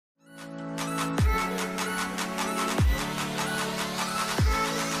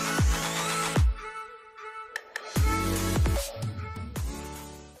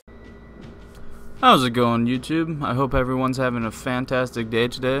How's it going, YouTube? I hope everyone's having a fantastic day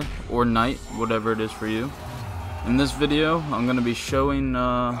today, or night, whatever it is for you. In this video, I'm going to be showing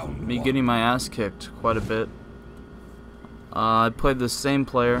me getting my ass kicked quite a bit. I played the same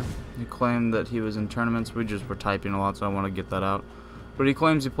player. He claimed that he was in tournaments. We just were typing a lot, so I want to get that out. But he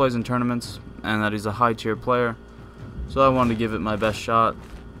claims he plays in tournaments, and that he's a high-tier player. So I wanted to give it my best shot.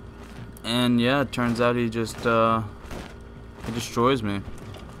 And yeah, it turns out he just, he destroys me.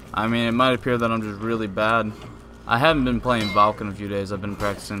 I mean, it might appear that I'm just really bad. I haven't been playing Valk in a few days. I've been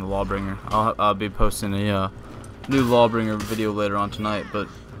practicing the Lawbringer. I'll be posting a new Lawbringer video later on tonight. But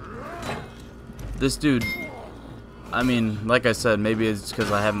this dude, I mean, like I said, maybe it's because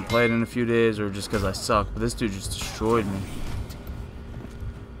I haven't played in a few days or just because I suck. But this dude just destroyed me.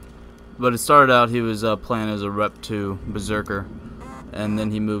 But it started out he was playing as a Rep 2 Bezerker, and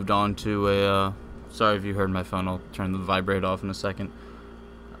then he moved on to a. Sorry if you heard my phone. I'll turn the vibrate off in a second.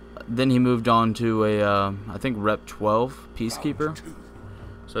 Then he moved on to a, I think Rep 12 Peacekeeper.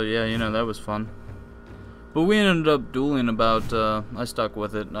 So yeah, you know, that was fun. But we ended up dueling about, I stuck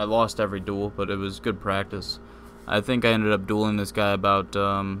with it. I lost every duel, but it was good practice. I think I ended up dueling this guy about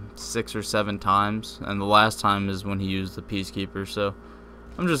 6 or 7 times, and the last time is when he used the Peacekeeper. So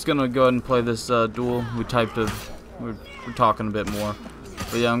I'm just gonna go ahead and play this duel. We're talking a bit more.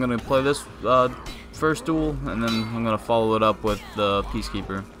 But yeah, I'm gonna play this first duel, and then I'm gonna follow it up with the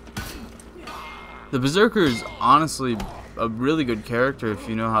Peacekeeper. The Bezerker is honestly a really good character if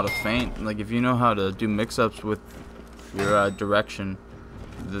you know how to feint. Like, if you know how to do mix-ups with your direction,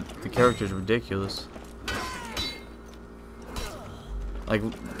 the character is ridiculous. Like,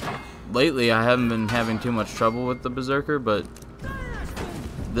 lately I haven't been having too much trouble with the Bezerker, but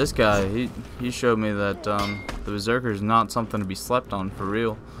this guy, he showed me that the Bezerker is not something to be slept on for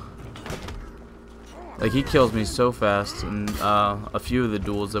real. Like, he kills me so fast in a few of the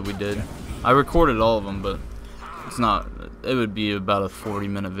duels that we did. I recorded all of them, but it's not. It would be about a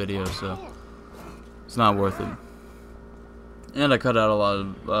 40-minute video, so it's not worth it. And I cut out a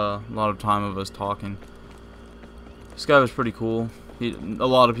lot of time of us talking. This guy was pretty cool. A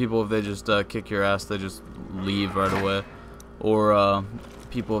lot of people, if they just kick your ass, they just leave right away. Or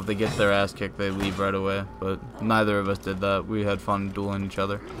people, if they get their ass kicked, they leave right away. But neither of us did that. We had fun dueling each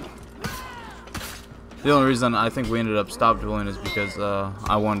other. The only reason I think we ended up stopped dueling is because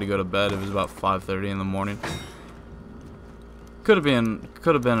I wanted to go to bed. It was about 5:30 in the morning. Could have been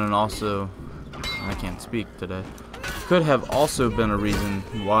an also. I can't speak today. Could have also been a reason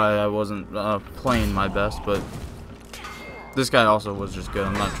why I wasn't playing my best, but this guy also was just good.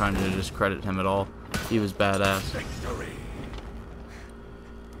 I'm not trying to discredit him at all. He was badass.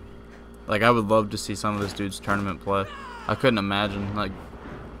 Like, I would love to see some of this dude's tournament play. I couldn't imagine, like.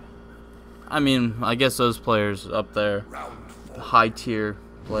 I mean, I guess those players up there, the high-tier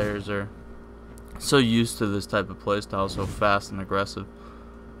players, are so used to this type of playstyle, so fast and aggressive.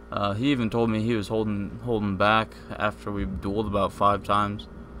 He even told me he was holding back after we dueled about 5 times.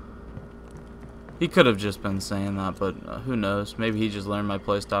 He could have just been saying that, but who knows? Maybe he just learned my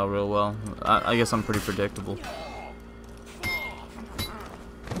playstyle real well. I guess I'm pretty predictable.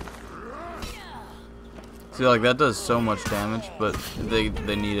 See, like, that does so much damage, but they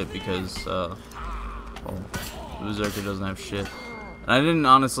need it because, well, Bezerker doesn't have shit. And I didn't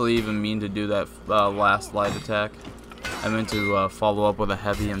honestly even mean to do that last light attack. I meant to follow up with a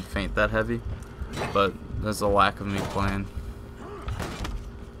heavy and feint that heavy, but that's a lack of me playing.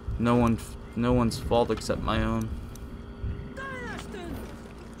 No one's fault except my own.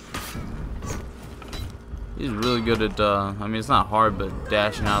 He's really good at, I mean, it's not hard, but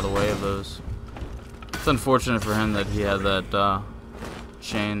dashing out of the way of those. It's unfortunate for him that he had that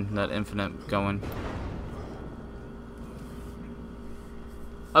chain, that infinite going.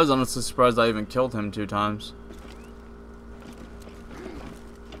 I was honestly surprised I even killed him 2 times.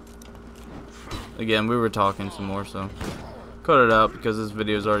 Again, we were talking some more, so cut it out because this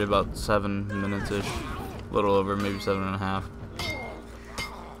video is already about 7 minutes-ish. A little over, maybe 7.5.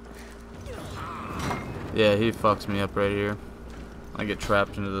 Yeah, he fucks me up right here. I get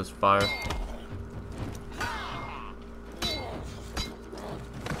trapped into this fire.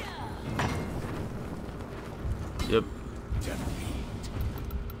 Yep.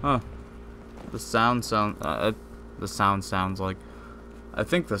 Huh. The sound sounds like. I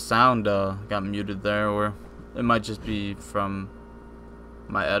think the sound got muted there, or it might just be from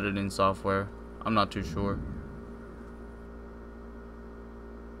my editing software. I'm not too sure.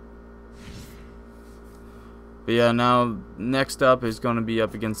 But yeah, now next up is going to be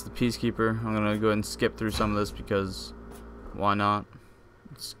up against the Peacekeeper. I'm going to go ahead and skip through some of this because why not?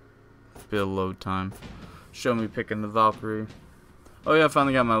 It's a bit of load time. Show me picking the Valkyrie. Oh yeah, I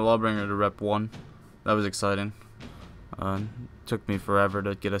finally got my Lawbringer to rep 1. that was exciting. Took me forever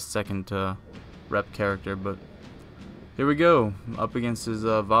to get a second rep character, but here we go, up against his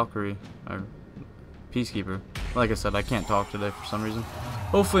Valkyrie, or Peacekeeper. Like I said, I can't talk today for some reason.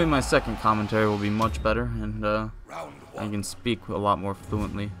 Hopefully my second commentary will be much better, and I can speak a lot more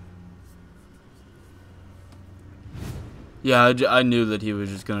fluently. Yeah, I knew that he was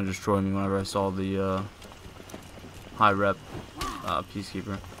just going to destroy me whenever I saw the high rep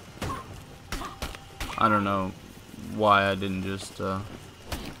Peacekeeper. I don't know why I didn't just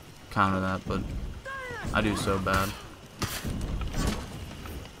counter that, but I do so bad.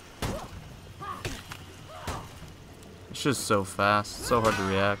 It's just so fast, so hard to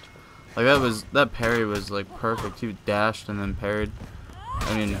react. Like that parry was like perfect. He dashed and then parried.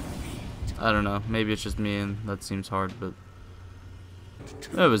 I mean, I don't know. Maybe it's just me and that seems hard, but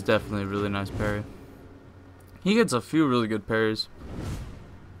that was definitely a really nice parry. He gets a few really good parries.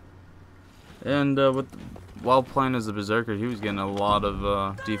 And while playing as a Berserker, he was getting a lot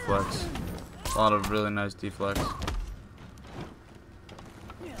of deflects. A lot of really nice deflects.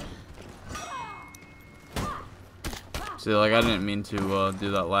 See, like, I didn't mean to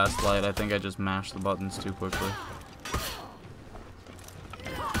do that last light. I think I just mashed the buttons too quickly.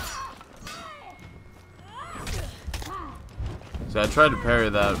 See, I tried to parry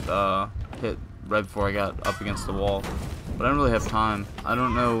that hit right before I got up against the wall, but I don't really have time. I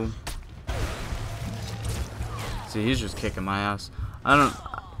don't know. See, he's just kicking my ass.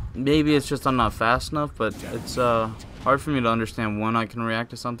 Maybe it's just I'm not fast enough, but it's hard for me to understand when I can react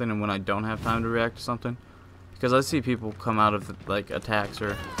to something and when I don't have time to react to something. Because I see people come out of like attacks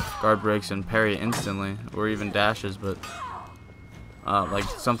or guard breaks and parry instantly, or even dashes, but like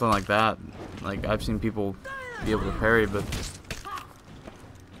something like that, like I've seen people be able to parry, but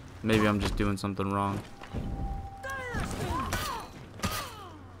maybe I'm just doing something wrong.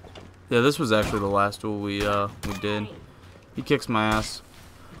 Yeah, this was actually the last duel we did. He kicks my ass.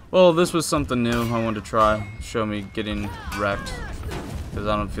 Well, this was something new I wanted to try. Show me getting wrecked, because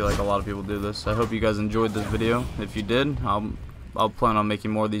I don't feel like a lot of people do this. I hope you guys enjoyed this video. If you did, I'll plan on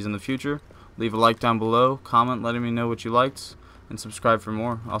making more of these in the future. Leave a like down below, comment letting me know what you liked, and subscribe for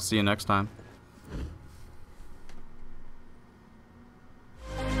more. I'll see you next time.